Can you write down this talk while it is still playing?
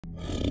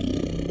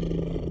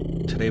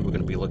Today we're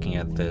going to be looking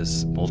at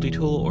this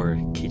multi-tool or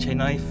keychain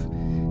knife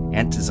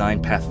and design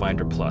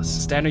Pathfinder Plus.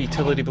 Standard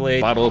utility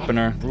blade, bottle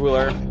opener,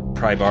 ruler,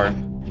 pry bar,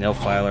 nail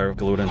filer,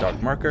 glue and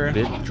dark marker,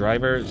 bit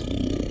driver.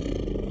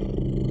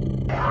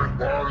 I'd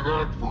buy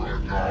that for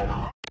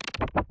 $1.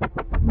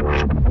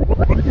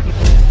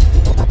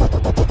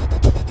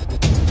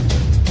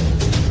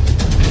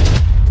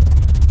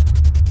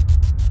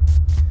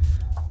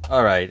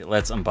 Alright,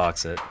 let's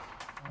unbox it.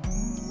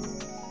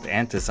 The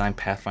Ant Design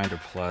Pathfinder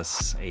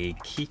Plus, a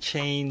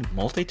keychain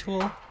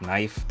multi-tool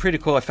knife. Pretty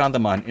cool. I found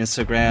them on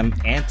Instagram.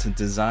 Ant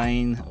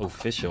Design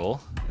Official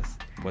is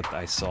what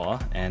I saw,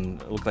 and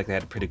it looked like they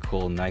had a pretty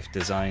cool knife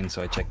design,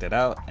 so I checked it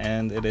out,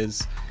 and it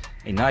is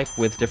a knife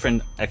with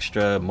different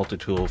extra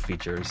multi-tool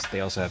features.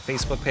 They also have a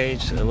Facebook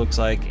page, it looks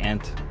like,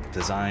 Ant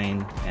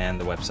Design, and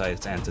the website is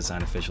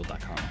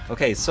antdesignofficial.com.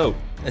 Okay, so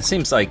it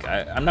seems like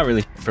I'm not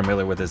really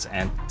familiar with this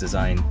Ant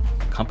Design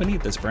company,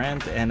 this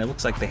brand, and it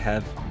looks like they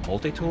have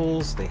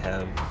multi-tools. They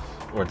have,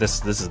 or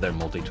this is their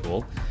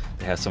multi-tool.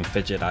 They have some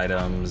fidget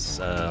items,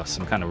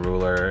 some kind of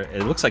ruler.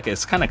 It looks like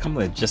it's kind of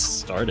company just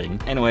starting.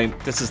 Anyway,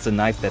 this is the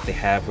knife that they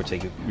have, which they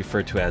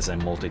refer to as a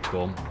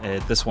multi-tool.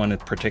 This one in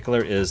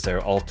particular is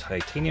their all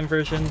titanium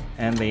version,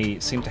 and they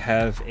seem to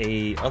have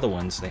other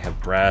ones. They have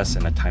brass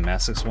and a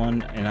Timascus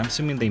one, and I'm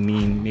assuming they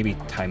mean maybe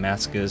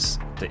Timascus,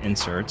 the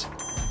insert.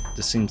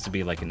 This seems to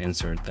be like an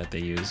insert that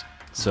they use.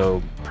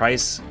 So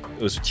price,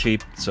 it was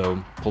cheap,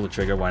 so pull the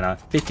trigger, why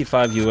not?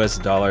 $55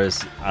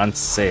 US on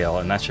sale.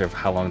 I'm not sure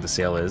how long the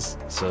sale is.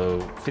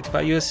 So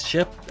 55 US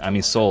ship, I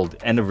mean sold.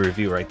 End of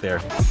review right there.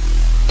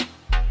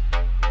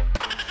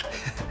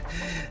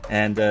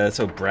 And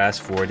so brass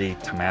 40,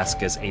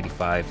 Timascus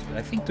 85.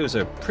 I think those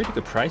are pretty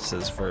good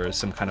prices for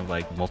some kind of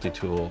like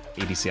multi-tool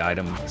EDC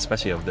item,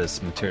 especially of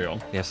this material.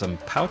 They have some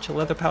pouch, a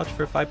leather pouch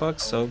for $5,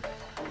 so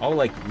all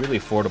like really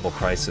affordable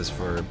prices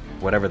for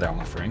whatever they're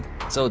offering.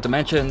 So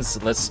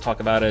dimensions, let's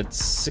talk about it.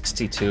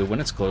 62 when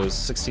it's closed,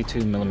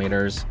 62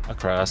 millimeters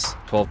across,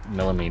 12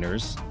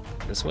 millimeters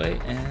this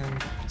way,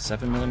 and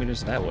 7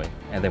 millimeters that way.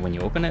 And then when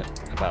you open it,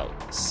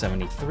 about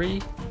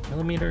 73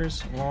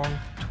 millimeters long,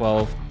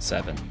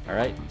 12/7. All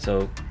right,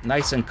 so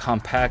nice and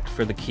compact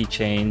for the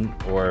keychain,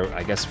 or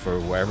I guess for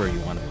wherever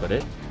you want to put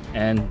it,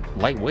 and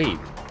lightweight.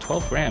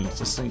 12 grams.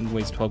 This thing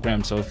weighs 12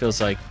 grams, so it feels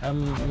like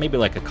maybe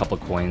like a couple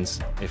coins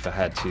if I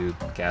had to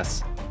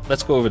guess.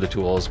 Let's go over the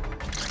tools.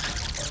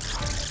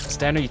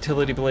 Standard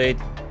utility blade.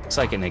 Looks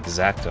like an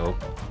Xacto.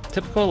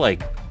 Typical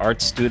like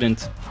art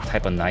student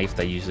type of knife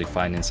that you usually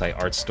find inside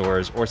art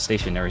stores or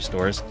stationery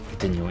stores.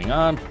 Continuing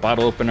on,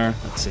 bottle opener.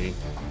 Let's see.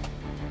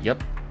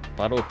 Yep,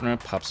 bottle opener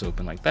pops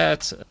open like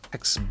that.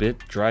 Hex bit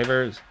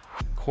driver,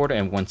 1/4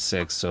 and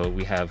 1/6. So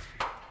we have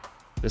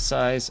this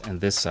size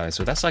and this size,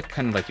 so that's like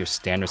kind of like your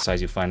standard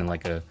size you find in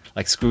like a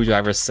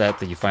screwdriver set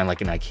that you find like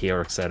in IKEA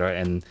or etc.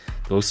 And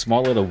those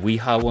small little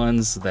Weeha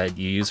ones that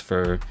you use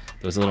for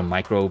those little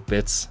micro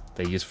bits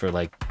they use for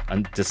like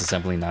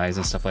disassembling knives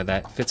and stuff like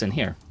that fits in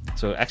here.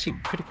 So actually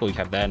pretty cool you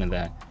have that and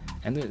that.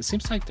 And it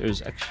seems like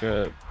there's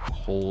extra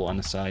hole on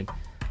the side.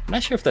 I'm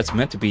not sure if that's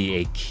meant to be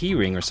a key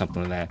ring or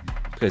something like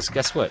that, because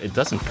guess what, it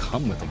doesn't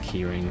come with a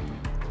key ring,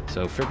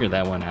 so figure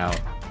that one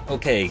out.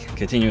 Okay,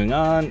 continuing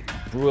on,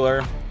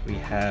 ruler. We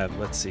have,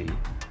 let's see,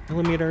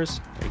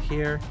 millimeters right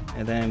here,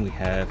 and then we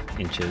have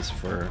inches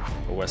for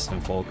Western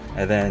folk.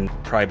 And then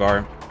pry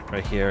bar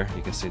right here.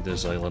 You can see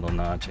there's a little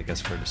notch, I guess,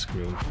 for the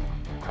screw.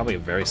 Probably a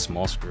very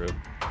small screw,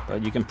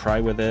 but you can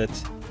pry with it.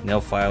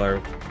 Nail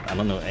filer. I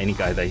don't know any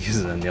guy that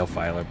uses a nail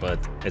filer, but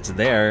it's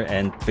there.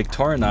 And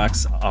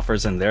Victorinox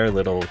offers in their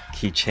little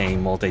keychain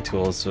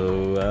multi-tool,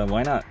 so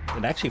why not?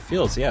 It actually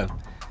feels, yeah.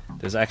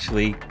 There's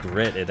actually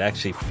grit. It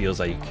actually feels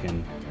like you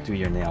can do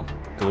your nail.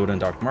 Glue and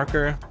dark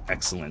marker,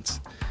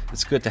 excellent.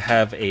 It's good to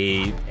have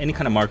any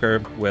kind of marker,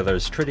 whether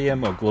it's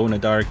tritium or glow in the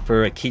dark,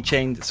 for a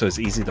keychain, so it's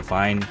easy to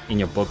find in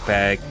your book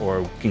bag,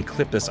 or you can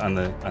clip this on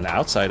the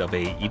outside of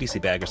a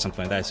EDC bag or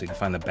something like that, so you can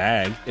find the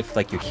bag. If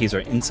like your keys are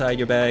inside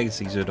your bag,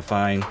 it's easier to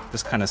find.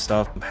 This kind of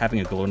stuff, having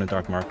a glow in the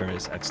dark marker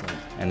is excellent,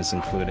 and it's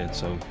included.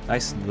 So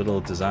nice little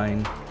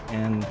design,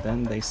 and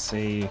then they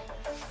say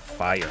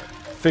fire.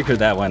 Figured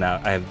that one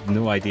out. I have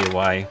no idea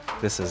why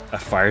this is a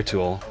fire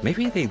tool.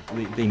 Maybe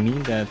they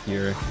mean that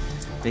you're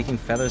making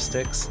feather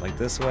sticks like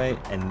this way,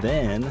 and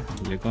then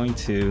you're going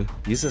to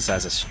use this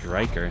as a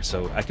striker.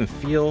 So I can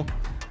feel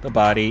the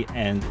body,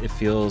 and it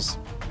feels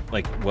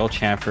like well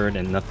chamfered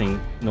and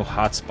no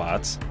hot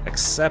spots,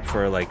 except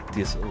for like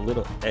this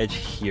little edge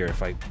here.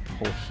 If I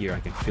pull here, I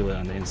can feel it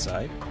on the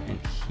inside and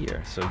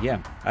here. So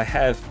yeah, I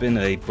have been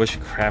a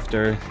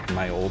bushcrafter in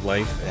my old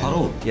life,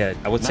 and yeah,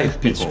 I would say you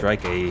could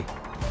strike a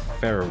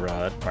ferro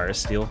rod, fire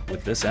steel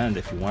with this end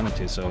if you wanted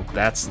to. So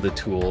that's the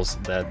tools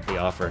that they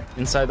offer.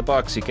 Inside the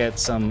box you get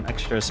some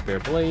extra spare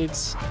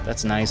blades.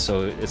 That's nice,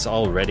 so it's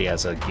all ready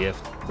as a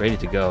gift, ready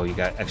to go. You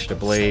got extra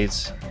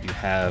blades, you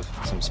have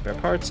some spare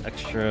parts,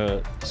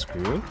 extra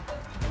screw,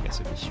 I guess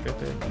if you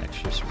strip it, an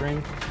extra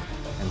spring,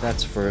 and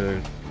that's for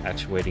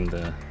actuating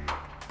the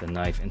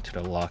knife into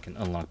the lock and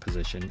unlock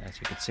position, as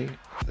you can see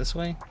this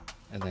way.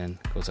 and then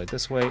it goes like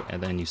this way,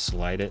 and then you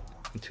slide it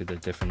into the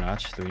different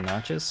notch, 3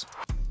 notches.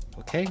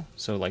 Okay,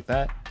 so like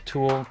that.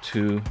 Tool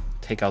to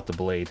take out the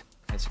blade,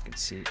 as you can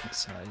see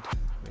inside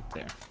right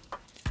there.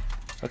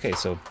 Okay,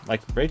 so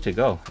like ready to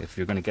go if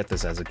you're gonna get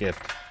this as a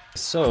gift.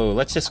 So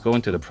let's just go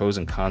into the pros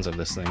and cons of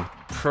this thing.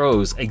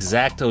 Pros,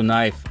 Xacto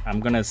knife. I'm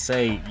gonna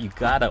say you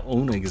gotta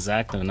own an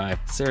Xacto knife.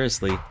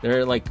 Seriously,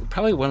 they're like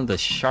probably one of the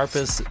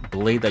sharpest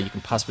blade that you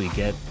can possibly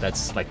get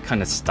that's like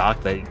kind of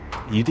stock that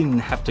you didn't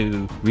have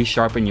to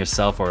resharpen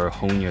yourself or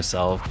hone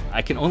yourself.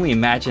 I can only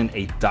imagine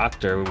a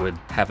doctor would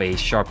have a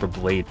sharper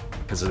blade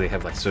because they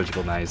have like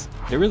surgical knives.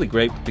 They're really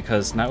great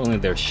because not only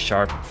they're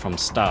sharp from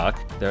stock,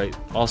 they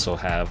also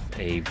have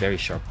a very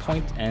sharp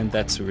point, and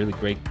that's really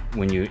great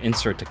when you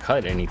insert to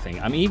cut anything.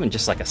 I mean, even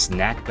just like a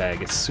snack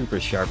bag, it's super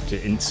sharp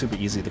and super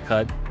easy to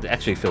cut. It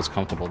actually feels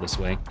comfortable this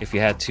way. If you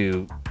had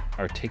to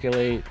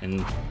articulate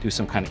and do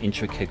some kind of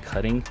intricate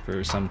cutting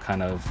for some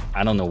kind of,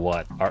 I don't know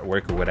what,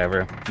 artwork or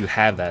whatever, you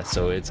have that.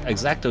 So it's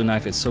Xacto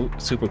knife is so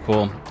super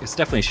cool. It's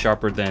definitely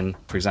sharper than,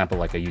 for example,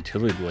 like a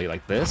utility blade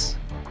like this,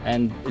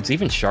 and it's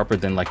even sharper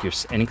than like your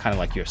any kind of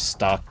like your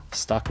stock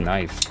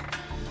knife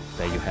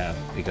that you have,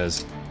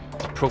 because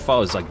the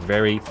profile is like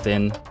very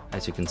thin,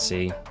 as you can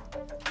see,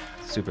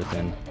 super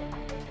thin.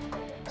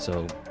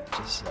 So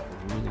just like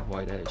a really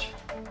wide edge.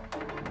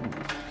 Ooh,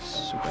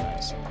 super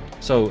nice.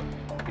 So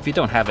if you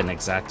don't have an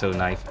Xacto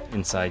knife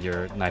inside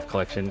your knife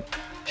collection, you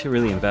should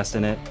really invest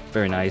in it.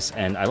 Very nice.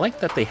 And I like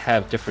that they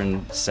have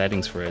different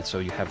settings for it. So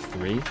you have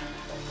 3.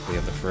 We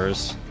have the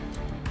first,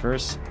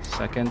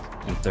 second,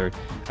 and third.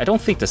 I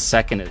don't think the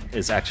second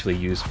is actually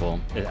useful.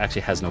 It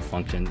actually has no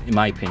function, in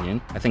my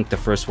opinion. I think the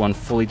first one,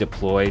 fully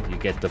deployed, you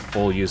get the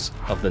full use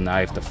of the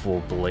knife, the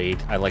full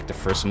blade. I like the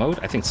first mode.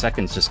 I think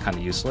second's just kind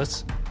of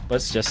useless, but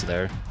it's just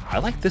there. I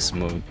like this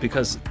mode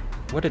because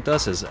what it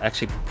does is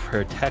actually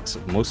protects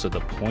most of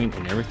the point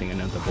and everything in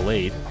the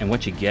blade, and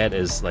what you get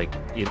is like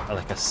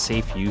a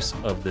safe use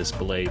of this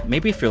blade.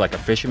 Maybe if you're like a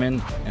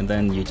fisherman and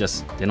then you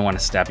just didn't want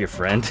to stab your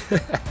friend,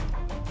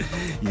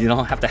 you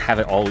don't have to have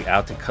it all the way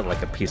out to cut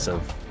like a piece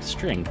of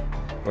string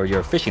or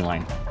your fishing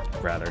line,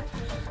 rather.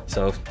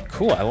 So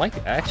cool. I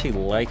actually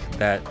like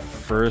that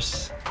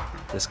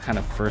this kind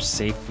of first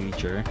safe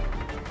feature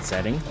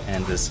setting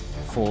and this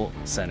full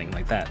setting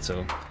like that.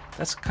 So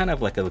that's kind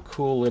of like a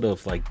cool little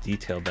like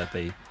detail that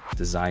they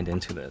designed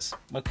into this.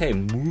 Okay,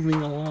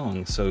 moving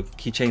along. So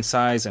keychain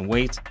size and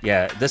weight.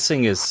 Yeah, this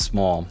thing is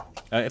small.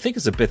 I think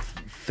it's a bit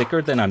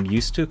thicker than I'm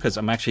used to, because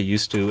I'm actually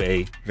used to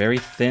a very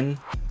thin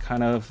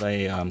kind of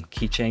a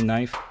keychain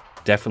knife.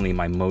 Definitely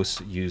my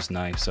most used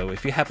knife. So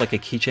if you have like a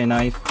keychain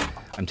knife,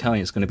 I'm telling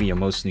you, it's going to be your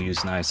most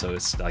used knife. So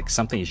it's like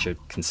something you should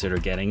consider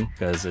getting,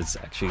 because it's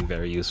actually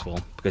very useful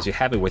because you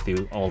have it with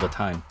you all the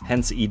time.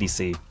 Hence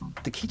EDC.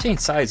 The keychain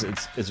size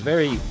is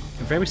very,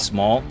 very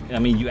small. I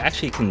mean, you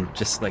actually can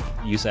just like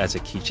use it as a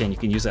keychain. You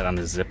can use it on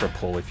a zipper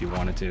pull if you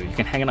wanted to. You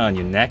can hang it on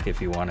your neck if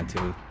you wanted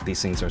to.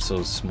 These things are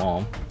so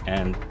small,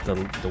 and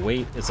the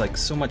weight is like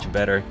so much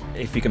better.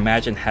 If you can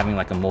imagine having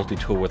like a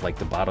multi-tool with like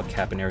the bottle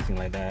cap and everything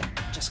like that,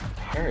 just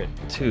compare it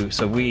to.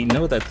 So we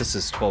know that this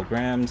is 12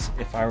 grams.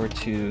 If I were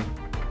to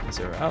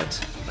zero out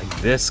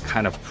like this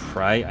kind of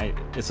pry,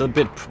 it's a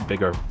bit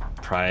bigger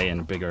pry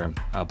and bigger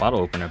bottle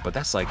opener, but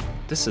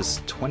this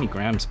is 20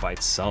 grams by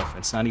itself.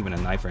 It's not even a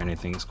knife or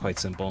anything. It's quite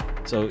simple.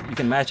 So you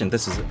can imagine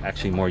this is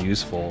actually more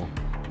useful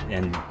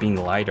and being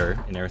lighter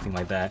and everything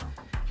like that.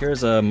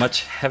 Here's a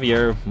much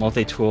heavier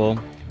multi-tool.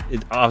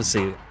 It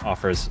obviously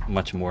offers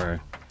much more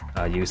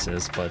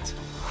uses, but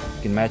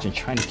you can imagine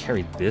trying to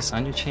carry this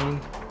on your chain.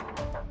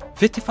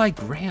 55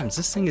 grams.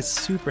 This thing is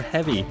super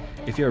heavy.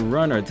 If you're a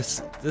runner,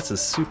 this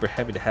is super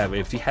heavy to have.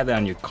 If you had that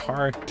on your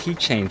car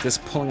keychain,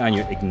 just pulling on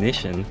your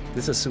ignition,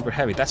 this is super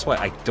heavy. That's why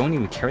I don't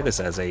even carry this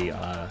as a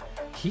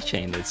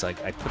keychain. It's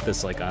like I put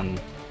this like on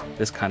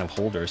this kind of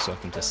holder so I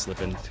can just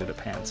slip into the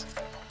pants.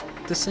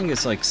 This thing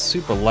is like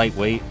super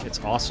lightweight.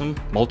 It's awesome.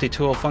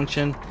 Multi-tool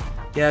function.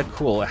 Yeah,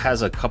 cool. It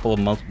has a couple of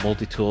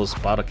multi-tools,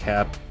 bottle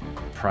cap,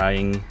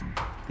 prying.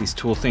 These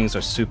tool things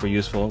are super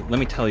useful. Let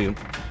me tell you,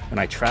 when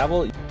I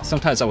travel,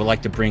 sometimes I would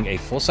like to bring a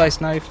full-size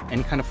knife,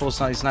 any kind of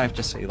full-size knife,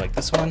 just say like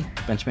this one,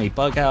 Benchmade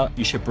bug out.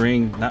 You should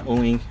bring not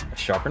only a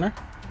sharpener,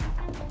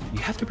 you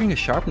have to bring a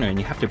sharpener, and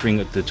you have to bring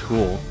the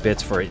tool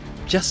bits for it,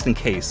 just in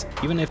case,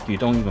 even if you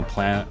don't even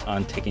plan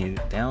on taking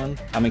it down.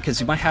 I mean,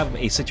 because you might have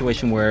a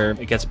situation where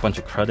it gets a bunch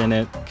of crud in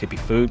it. It could be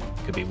food,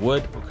 it could be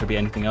wood, it could be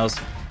anything else.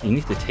 You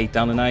need to take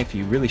down the knife.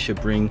 You really should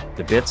bring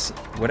the bits,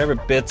 whatever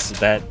bits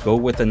that go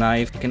with the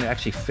knife. You can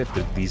actually fit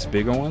these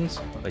bigger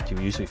ones, like you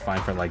usually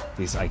find for like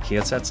these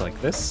IKEA sets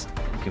like this.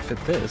 You can fit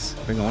this,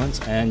 bigger ones,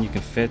 and you can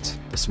fit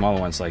the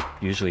smaller ones like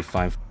you usually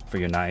find for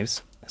your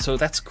knives. So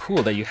that's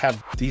cool that you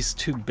have these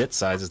two bit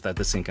sizes that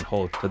this thing can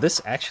hold. So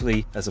this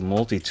actually, as a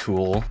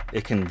multi-tool,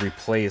 it can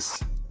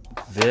replace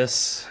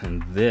this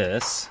and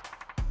this.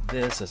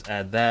 Let's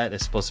add that.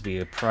 It's supposed to be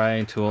a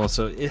prying tool,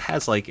 so it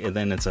has like, and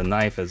then it's a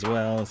knife as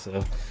well.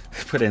 So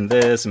put in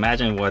this,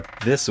 imagine what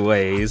this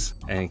weighs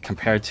and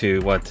compared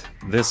to what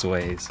this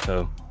weighs.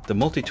 So the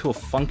multi-tool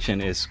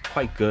function is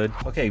quite good.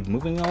 Okay,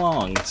 moving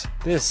along.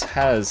 This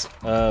has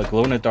a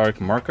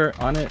glow-in-the-dark marker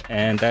on it,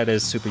 and that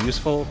is super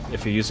useful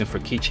if you're using for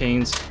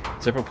keychains,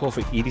 zipper pull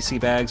for EDC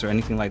bags or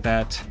anything like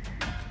that.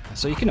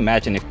 So you can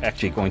imagine if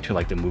actually going to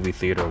like the movie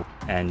theater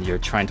and you're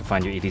trying to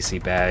find your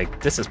EDC bag,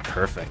 this is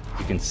perfect.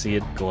 You can see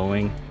it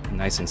glowing,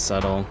 nice and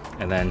subtle,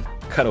 and then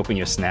cut open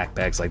your snack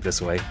bags like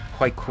this way.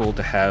 Quite cool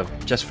to have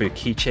just for your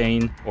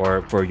keychain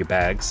or for your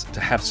bags, to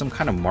have some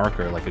kind of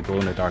marker, like a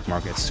glow-in-the-dark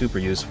marker. It's super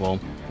useful,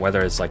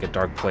 whether it's like a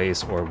dark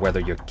place or whether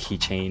your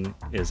keychain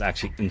is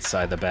actually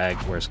inside the bag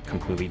where it's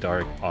completely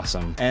dark.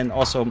 Awesome. And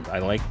also, I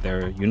like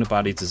their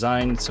unibody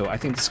design, so I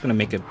think this is going to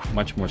make it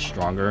much more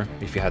stronger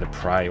if you had to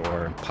pry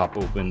or pop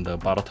open the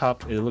bottle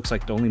top. It looks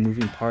like the only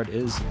moving part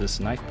is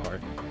this knife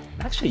part.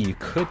 Actually, you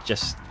could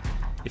just,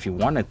 if you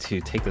wanted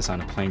to take this on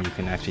a plane, you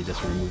can actually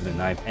just remove the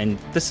knife, and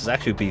this is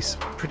actually be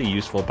pretty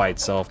useful by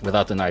itself.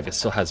 Without the knife, it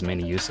still has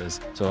many uses.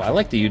 So I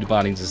like the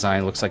unibody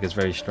design. Looks like it's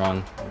very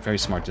strong, very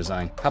smart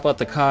design. How about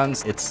the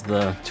cons? It's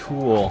the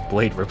tool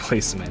blade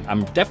replacement.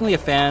 I'm definitely a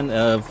fan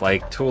of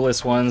like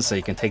toolless ones, so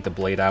you can take the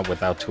blade out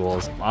without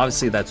tools.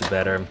 Obviously that's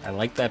better. I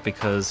like that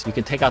because you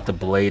can take out the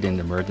blade in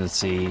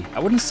emergency. I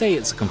wouldn't say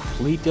it's a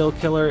complete deal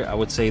killer. I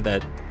would say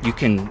that you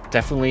can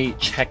definitely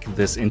check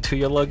this into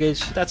your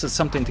luggage. That's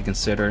something to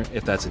consider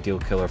if that's a deal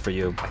killer for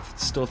you. I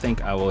still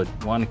think I would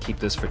want to keep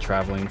this for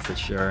traveling for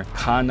sure.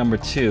 Con number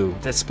 2,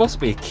 that's supposed to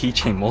be a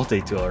Keychain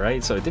Multitool,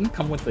 right? So it didn't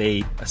come with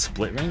a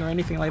split ring or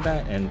anything like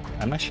that, and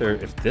I'm not sure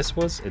if this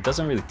was. It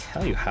doesn't really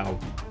tell you how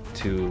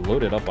to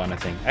load it up on a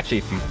thing. Actually,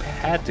 if you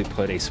had to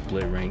put a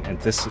split ring, and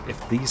this,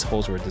 if these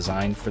holes were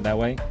designed for that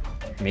way,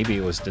 maybe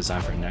it was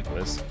designed for a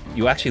necklace,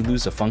 you actually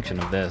lose the function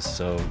of this,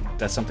 so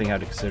that's something I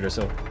had to consider.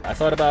 So I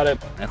thought about it.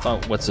 I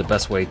thought, what's the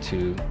best way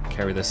to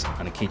carry this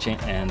on a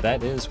keychain? And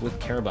that is with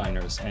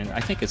carabiners, and I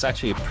think it's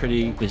actually a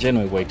pretty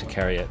legitimate way to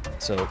carry it.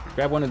 So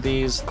grab one of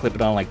these, clip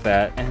it on like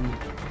that, and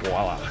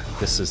voila,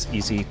 this is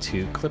easy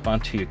to clip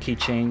onto your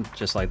keychain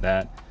just like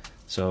that.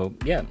 So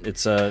yeah,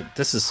 it's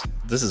this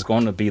is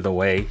going to be the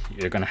way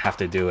you're gonna have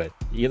to do it.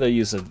 You either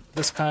use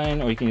this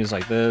kind, or you can use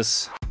like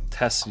this.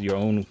 Test your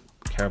own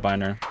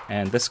carabiner,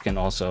 and this can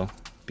also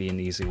be an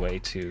easy way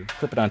to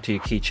clip it onto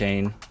your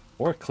keychain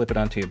or clip it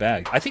onto your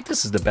bag. I think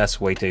this is the best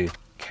way to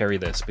carry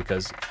this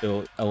because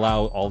it'll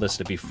allow all this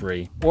to be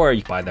free. Or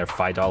you buy their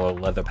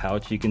 $5 leather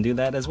pouch, you can do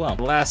that as well.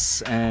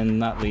 Last and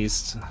not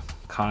least,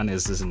 con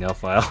is this nail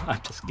file. I'm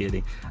just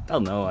kidding. I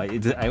don't know.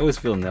 I always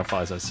feel nail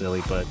files are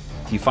silly, but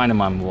you find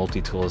them on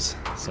multi-tools,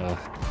 so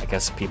I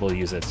guess people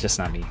use it. It's just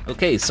not me.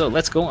 Okay, so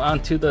let's go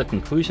on to the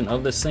conclusion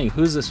of this thing.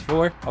 Who's this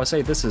for? I would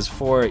say this is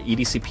for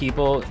EDC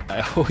people.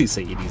 I always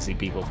say EDC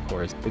people, of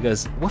course,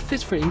 because what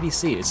fits for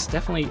EDC? It's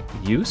definitely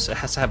use. It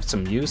has to have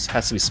some use,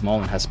 has to be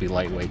small, and has to be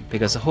lightweight,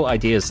 because the whole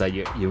idea is that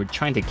you're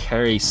trying to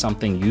carry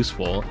something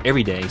useful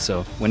every day.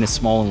 So when it's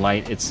small and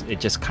light, it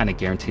just kind of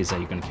guarantees that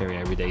you're going to carry it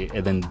every day,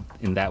 and then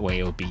in that way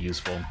it'll be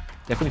useful.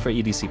 Definitely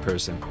for EDC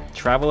person.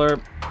 Traveler,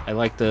 I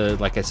like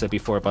I said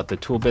before about the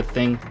tool bit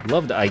thing.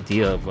 Love the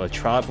idea of a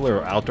traveler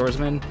or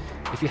outdoorsman.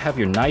 If you have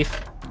your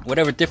knife,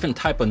 whatever different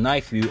type of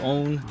knife you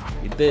own,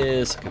 could be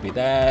this, could be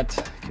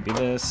that, could be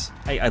this.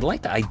 I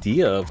like the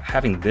idea of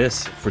having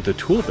this for the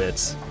tool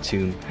bits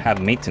to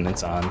have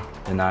maintenance on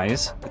the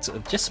knives. It's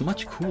just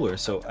much cooler.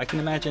 So I can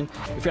imagine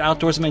if you're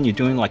outdoorsman, you're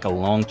doing like a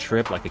long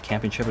trip, like a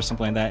camping trip or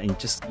something like that,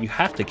 and you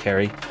have to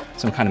carry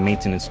some kind of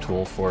maintenance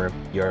tool for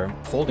your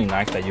folding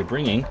knife that you're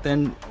bringing,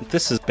 then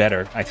this is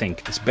better, I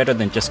think. It's better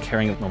than just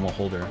carrying a normal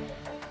holder.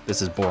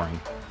 This is boring.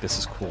 This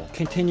is cool.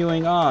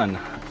 Continuing on,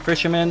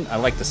 fisherman. I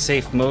like the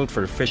safe mode for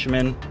the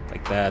fisherman,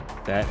 like that.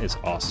 That is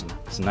awesome.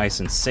 It's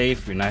nice and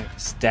safe. You're not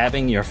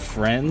stabbing your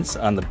friends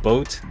on the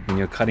boat when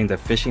you're cutting the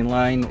fishing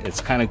line. It's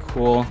kind of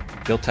cool.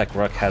 Giltech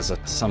Ruck has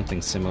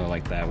something similar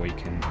like that, where you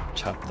can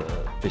chop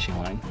the fishing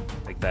line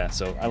like that.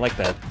 So I like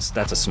that.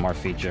 That's a smart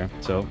feature.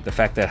 So the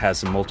fact that it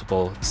has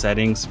multiple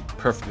settings,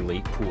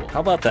 perfectly cool. How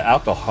about the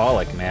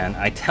alcoholic, man?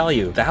 I tell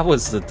you, that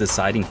was the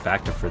deciding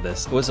factor for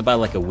this. It was about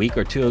like a week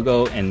or two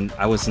ago, and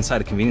I was inside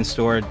a convenience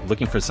store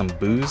looking for some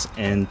booze,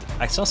 and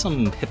I saw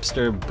some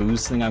hipster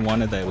booze thing I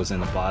wanted that was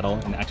in a bottle,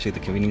 and actually the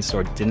convenience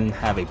store didn't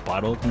have a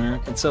bottle opener,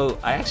 and so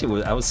I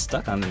was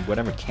stuck on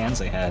whatever cans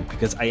they had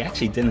because I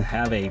actually didn't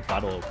have a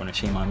bottle opener.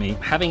 Shame on me.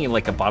 Having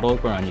like a bottle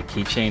opener on your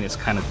keychain is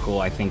kind of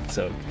cool, I think.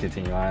 So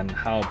continue on.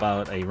 How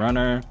about a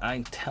runner?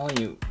 I'm telling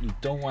you, you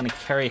don't want to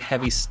carry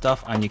heavy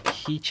stuff on your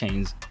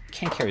keychains. You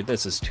can't carry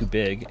this, it's too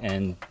big,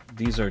 and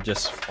these are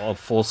just all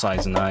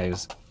full-size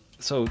knives.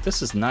 So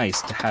this is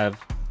nice to have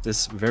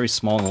this very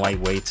small and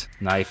lightweight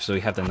knife, so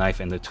you have the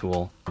knife and the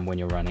tool when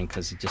you're running,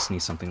 because you just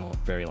need something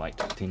very light.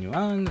 Continue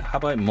on. How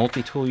about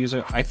multi-tool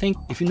user? I think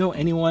if you know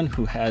anyone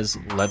who has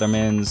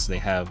Leathermans, they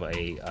have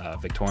a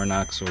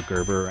Victorinox or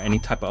Gerber or any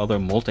type of other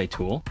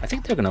multi-tool, I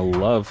think they're gonna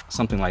love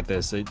something like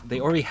this. They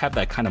already have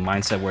that kind of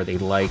mindset where they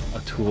like a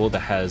tool that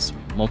has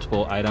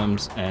multiple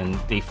items and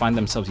they find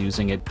themselves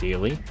using it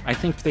daily. I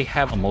think if they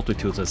have a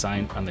multi-tool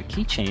design on the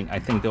keychain, I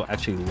think they'll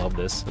actually love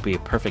this. It'll be a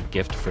perfect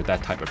gift for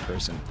that type of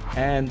person.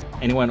 And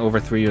anyone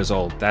over 3 years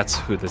old, that's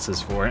who this is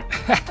for.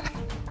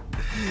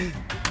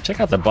 Check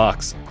out the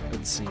box.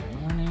 Let's see,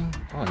 warning.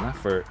 Oh, not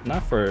for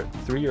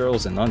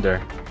 3-year-olds and under.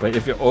 But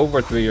if you're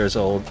over 3 years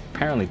old,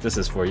 apparently this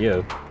is for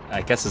you.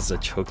 I guess it's a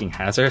choking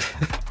hazard.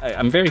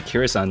 I'm very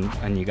curious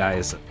on you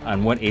guys,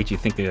 on what age you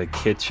think a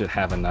kid should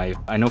have a knife.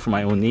 I know for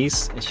my own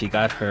niece, she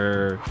got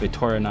her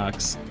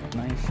Victorinox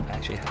knife. I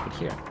actually have it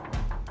here.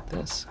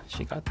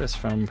 She got this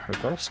from her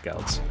Girl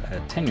Scouts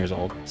at 10 years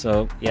old.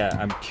 So yeah,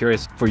 I'm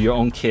curious for your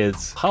own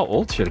kids, how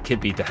old should a kid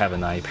be to have a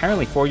knife?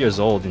 Apparently 4 years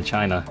old in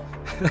China.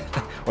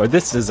 Or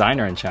this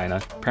designer in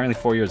China, apparently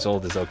 4 years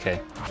old is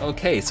okay.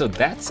 Okay, so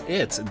that's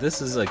it.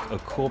 This is like a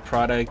cool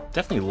product.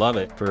 Definitely love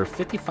it. For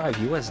 $55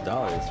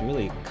 US,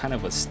 really kind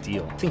of a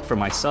steal. I think for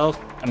myself,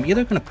 I'm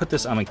either gonna put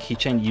this on my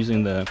keychain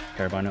using the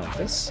hair binder like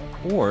this,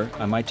 or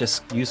I might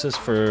just use this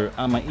for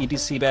on my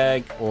EDC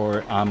bag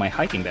or on my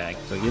hiking bag.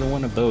 So either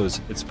one of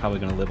those, it's probably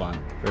gonna live on.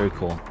 Very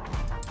cool.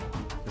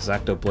 The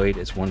Xacto blade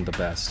is one of the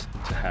best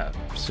to have.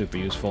 Super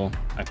useful.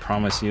 I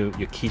promise you,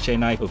 your keychain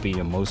knife will be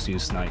your most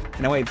used knife.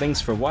 Anyway,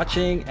 thanks for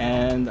watching,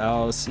 and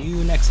I'll see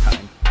you next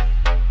time.